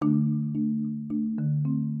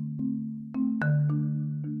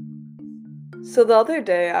So the other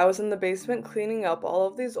day, I was in the basement cleaning up all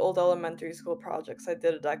of these old elementary school projects I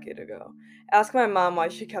did a decade ago. Ask my mom why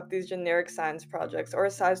she kept these generic science projects or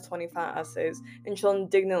size 20 font essays, and she'll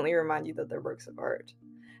indignantly remind you that they're works of art.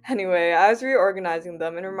 Anyway, I was reorganizing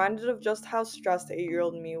them and reminded of just how stressed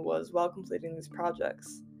 8-year-old me was while completing these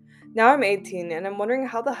projects. Now I'm 18, and I'm wondering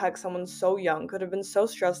how the heck someone so young could have been so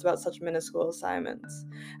stressed about such minuscule assignments.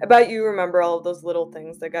 I bet you remember all of those little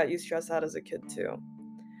things that got you stressed out as a kid, too.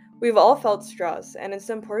 We've all felt stress, and it's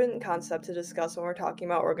an important concept to discuss when we're talking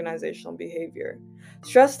about organizational behavior.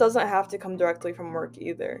 Stress doesn't have to come directly from work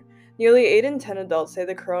either. Nearly 8 in 10 adults say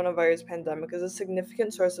the coronavirus pandemic is a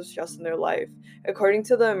significant source of stress in their life, according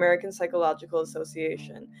to the American Psychological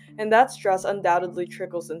Association, and that stress undoubtedly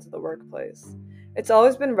trickles into the workplace. It's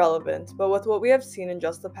always been relevant, but with what we have seen in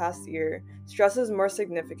just the past year, stress is more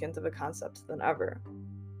significant of a concept than ever.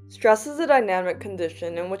 Stress is a dynamic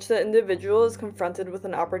condition in which the individual is confronted with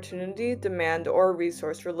an opportunity, demand, or a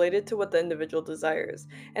resource related to what the individual desires,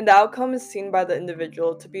 and the outcome is seen by the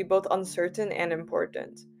individual to be both uncertain and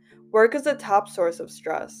important. Work is a top source of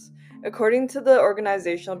stress. According to the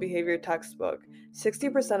Organizational Behavior textbook,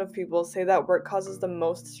 60% of people say that work causes the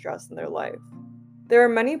most stress in their life. There are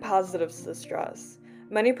many positives to stress.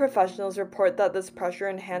 Many professionals report that this pressure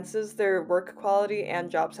enhances their work quality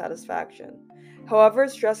and job satisfaction. However,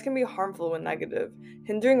 stress can be harmful when negative,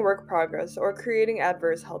 hindering work progress or creating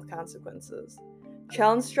adverse health consequences.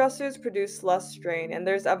 Challenge stressors produce less strain, and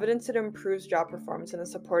there's evidence it improves job performance in a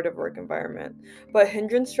supportive work environment. But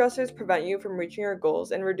hindrance stressors prevent you from reaching your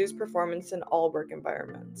goals and reduce performance in all work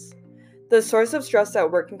environments. The source of stress at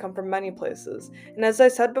work can come from many places, and as I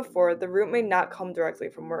said before, the root may not come directly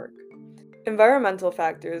from work. Environmental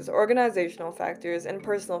factors, organizational factors, and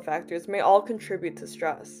personal factors may all contribute to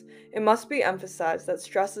stress. It must be emphasized that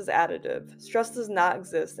stress is additive. Stress does not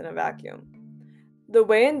exist in a vacuum. The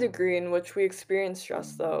way and degree in which we experience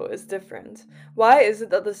stress, though, is different. Why is it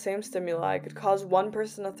that the same stimuli could cause one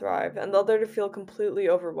person to thrive and the other to feel completely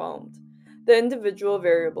overwhelmed? The individual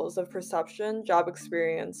variables of perception, job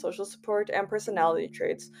experience, social support, and personality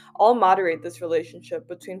traits all moderate this relationship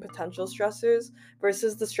between potential stressors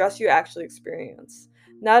versus the stress you actually experience.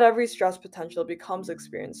 Not every stress potential becomes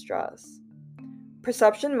experienced stress.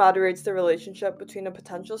 Perception moderates the relationship between a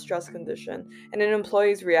potential stress condition and an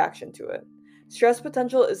employee's reaction to it. Stress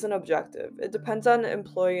potential isn't objective, it depends on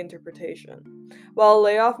employee interpretation. While a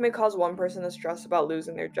layoff may cause one person to stress about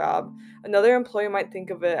losing their job, another employee might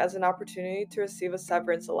think of it as an opportunity to receive a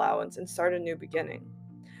severance allowance and start a new beginning.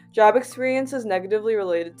 Job experience is negatively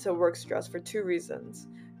related to work stress for two reasons.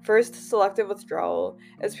 First, selective withdrawal,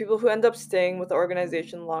 as people who end up staying with the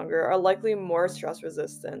organization longer are likely more stress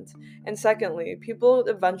resistant. And secondly, people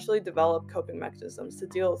eventually develop coping mechanisms to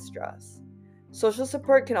deal with stress. Social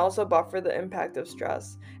support can also buffer the impact of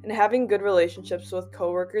stress, and having good relationships with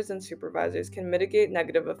coworkers and supervisors can mitigate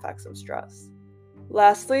negative effects of stress.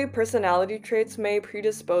 Lastly, personality traits may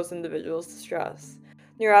predispose individuals to stress.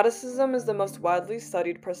 Neuroticism is the most widely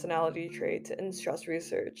studied personality trait in stress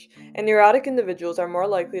research, and neurotic individuals are more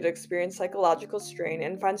likely to experience psychological strain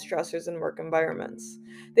and find stressors in work environments.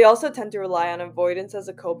 They also tend to rely on avoidance as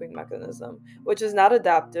a coping mechanism, which is not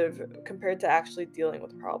adaptive compared to actually dealing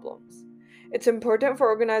with problems. It's important for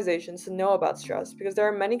organizations to know about stress because there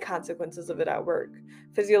are many consequences of it at work.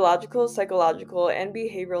 Physiological, psychological, and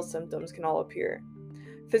behavioral symptoms can all appear.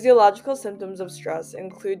 Physiological symptoms of stress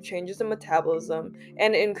include changes in metabolism,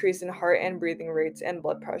 an increase in heart and breathing rates, and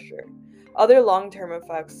blood pressure. Other long term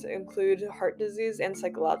effects include heart disease and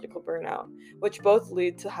psychological burnout, which both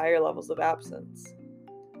lead to higher levels of absence.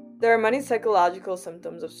 There are many psychological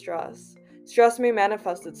symptoms of stress. Stress may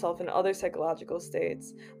manifest itself in other psychological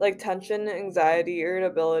states, like tension, anxiety,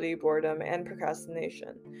 irritability, boredom, and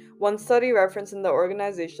procrastination. One study referenced in the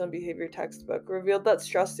Organizational Behavior textbook revealed that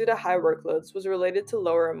stress due to high workloads was related to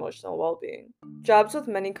lower emotional well being. Jobs with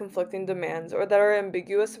many conflicting demands or that are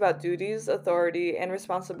ambiguous about duties, authority, and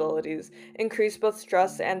responsibilities increase both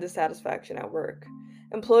stress and dissatisfaction at work.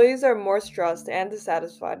 Employees are more stressed and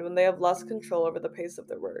dissatisfied when they have less control over the pace of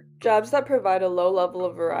their work. Jobs that provide a low level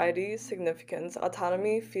of variety, significance,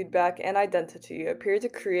 autonomy, feedback, and identity appear to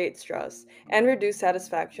create stress and reduce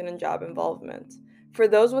satisfaction and job involvement. For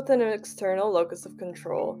those with an external locus of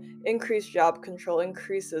control, increased job control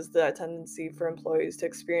increases the tendency for employees to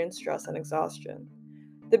experience stress and exhaustion.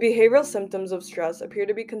 The behavioral symptoms of stress appear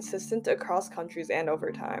to be consistent across countries and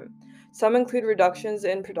over time. Some include reductions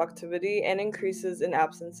in productivity and increases in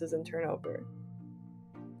absences and turnover.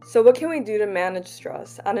 So, what can we do to manage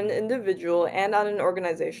stress on an individual and on an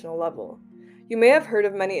organizational level? You may have heard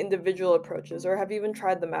of many individual approaches or have even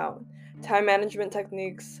tried them out. time management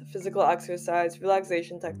techniques, physical exercise,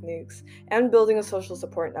 relaxation techniques, and building a social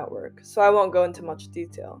support network, so I won't go into much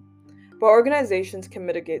detail. But organizations can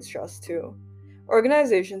mitigate stress too.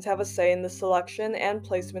 Organizations have a say in the selection and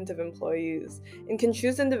placement of employees and can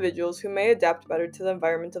choose individuals who may adapt better to the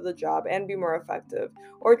environment of the job and be more effective,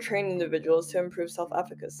 or train individuals to improve self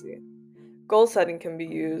efficacy. Goal setting can be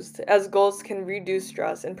used, as goals can reduce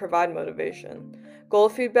stress and provide motivation. Goal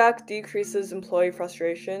feedback decreases employee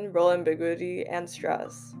frustration, role ambiguity, and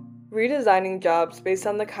stress. Redesigning jobs based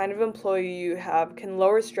on the kind of employee you have can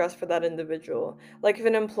lower stress for that individual, like if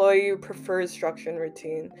an employee prefers structure and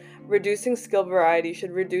routine. Reducing skill variety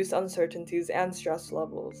should reduce uncertainties and stress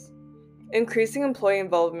levels. Increasing employee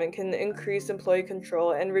involvement can increase employee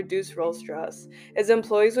control and reduce role stress, as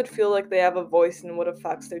employees would feel like they have a voice in what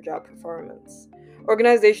affects their job performance.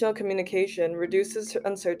 Organizational communication reduces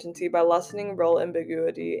uncertainty by lessening role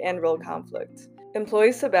ambiguity and role conflict.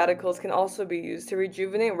 Employee sabbaticals can also be used to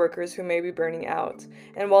rejuvenate workers who may be burning out,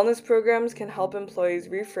 and wellness programs can help employees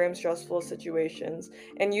reframe stressful situations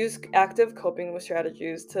and use active coping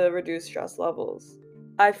strategies to reduce stress levels.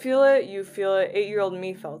 I feel it, you feel it, 8-year-old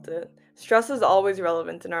me felt it. Stress is always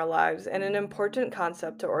relevant in our lives and an important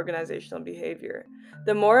concept to organizational behavior.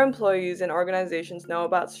 The more employees and organizations know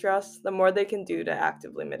about stress, the more they can do to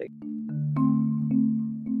actively mitigate.